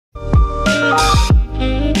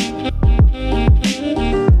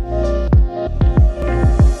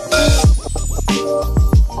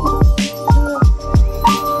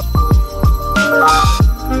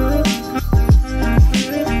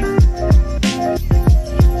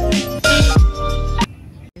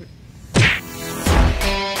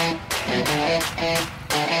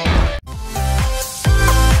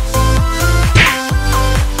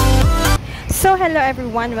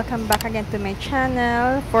everyone, welcome back again to my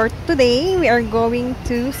channel. For today, we are going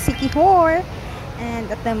to Siquijor, and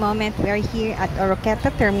at the moment we are here at Oroqueta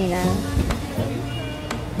Terminal.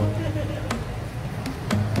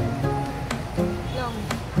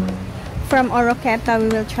 From Oroqueta, we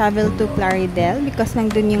will travel to Plaridel because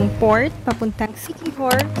nandun yung port papuntang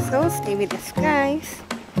Siquijor. So stay with us, guys.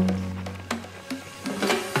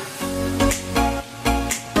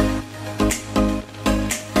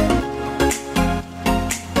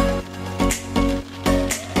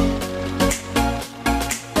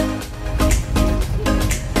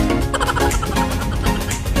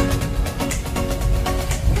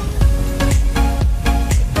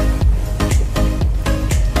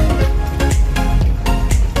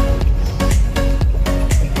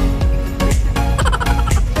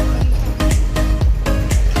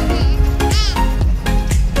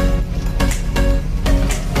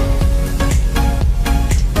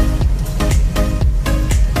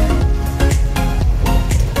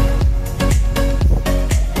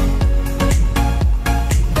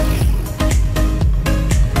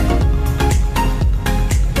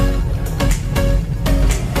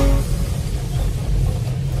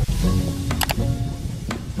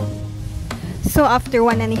 So after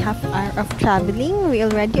 1.5 hours of traveling, we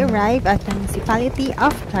already arrived at the municipality of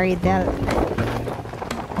Plaridel.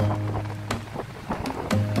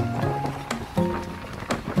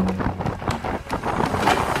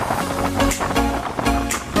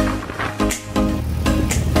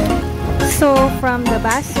 So from the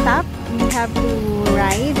bus stop, we have to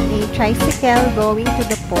ride a tricycle going to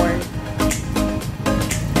the port.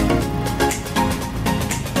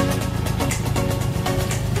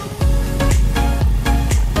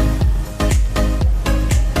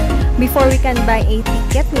 Before we can buy a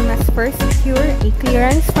ticket, we must first secure a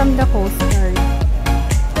clearance from the Coast Guard.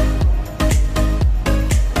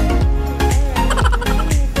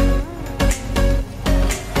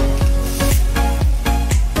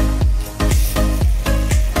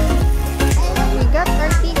 We got our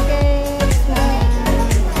tickets now.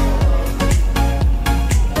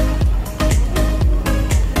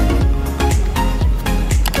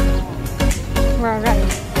 We're alright.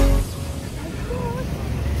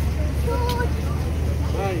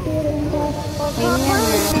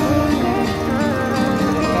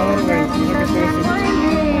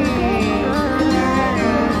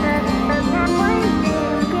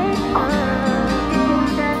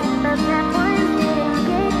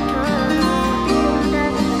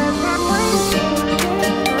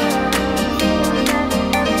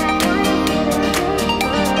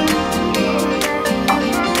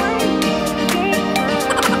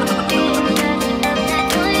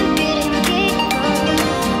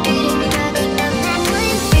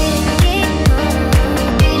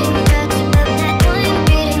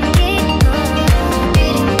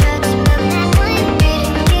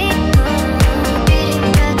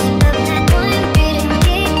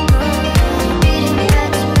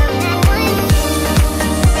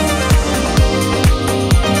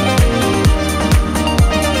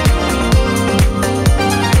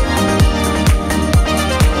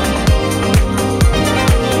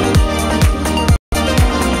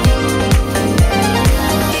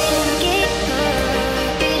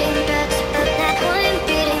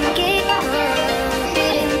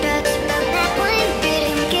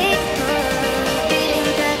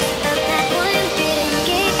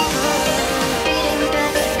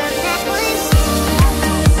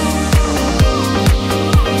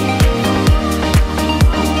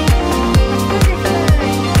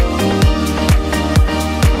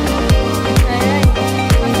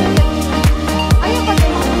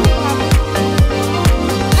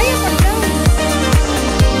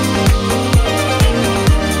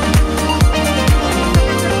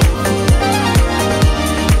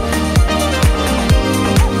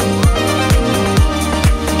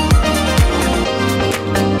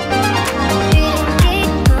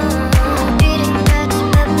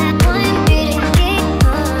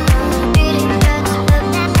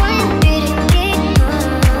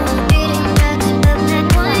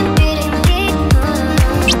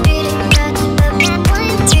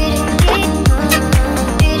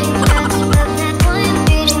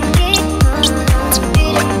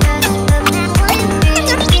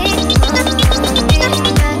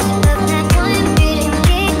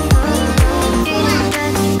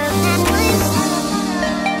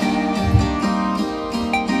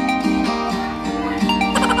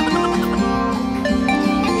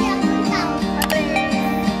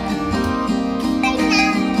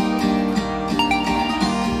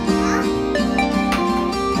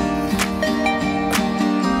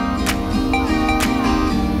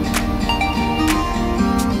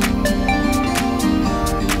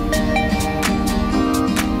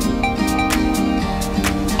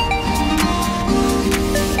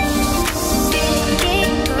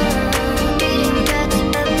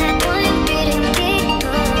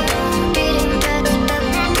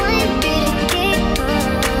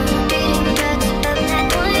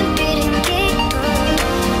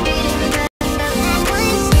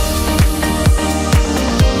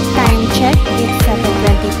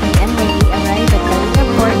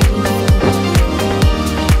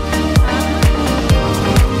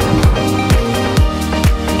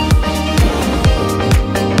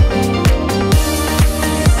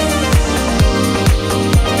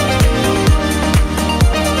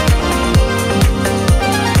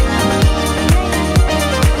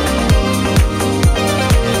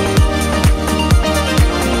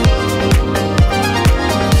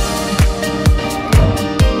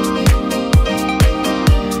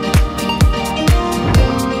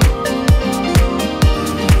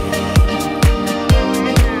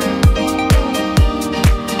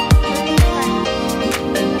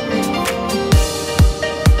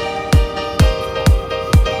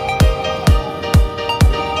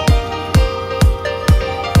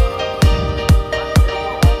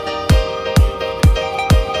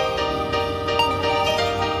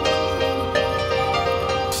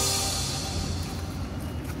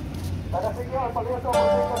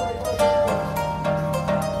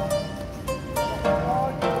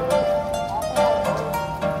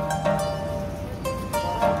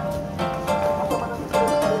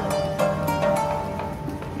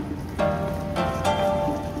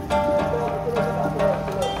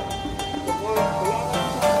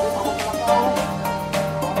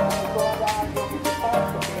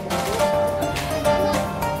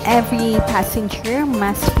 Every passenger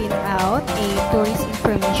must fill out a tourist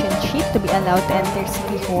information sheet to be allowed to enter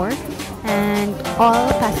Siquijor, and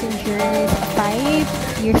all passengers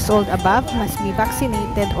 5 years old above must be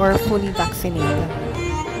vaccinated or fully vaccinated.